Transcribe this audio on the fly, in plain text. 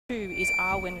2 is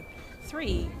Arwen.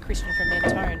 3, Christian from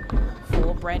Mentone.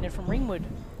 4, Brandon from Ringwood.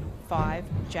 5,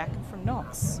 Jack from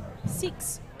Knox.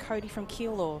 6, Cody from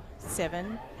Keilor.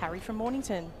 7, Harry from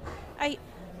Mornington. 8,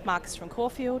 Marcus from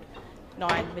Caulfield.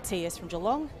 9, Matthias from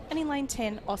Geelong. And in lane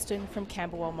 10, Austin from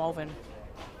Camberwell Malvern.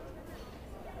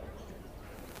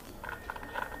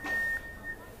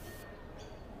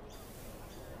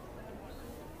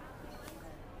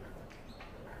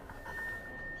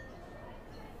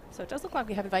 So it does look like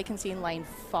we have a vacancy in lane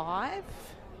 5.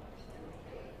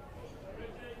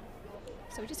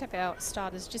 So we just have our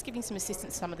starters just giving some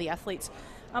assistance to some of the athletes,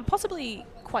 possibly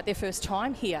quite their first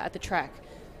time here at the track.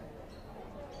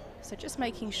 So just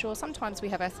making sure, sometimes we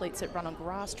have athletes that run on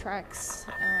grass tracks,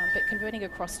 but converting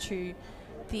across to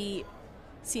the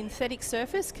synthetic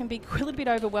surface can be a little bit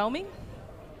overwhelming.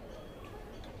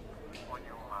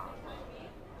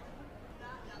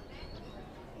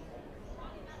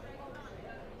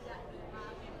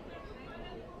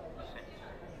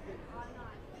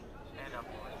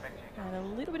 And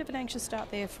a little bit of an anxious start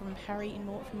there from Harry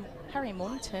and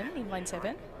Mornington in lane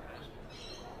 7.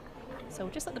 So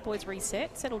we'll just let the boys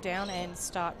reset, settle down and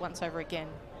start once over again.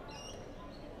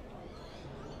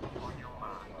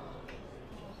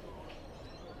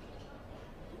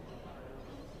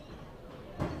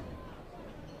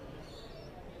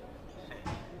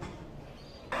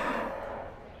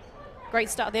 Great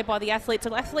start there by the athletes.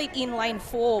 An athlete in lane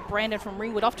 4, Brandon from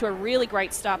Ringwood, off to a really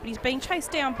great start, but he's being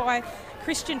chased down by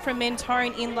Christian from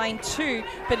Mentone in lane 2,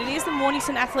 but it is the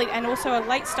Mornington athlete and also a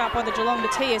late start by the Geelong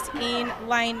Matthias in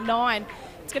lane 9.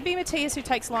 It's going to be Matthias who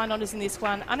takes line honours in this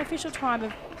one. Unofficial time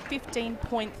of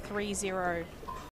 15.30.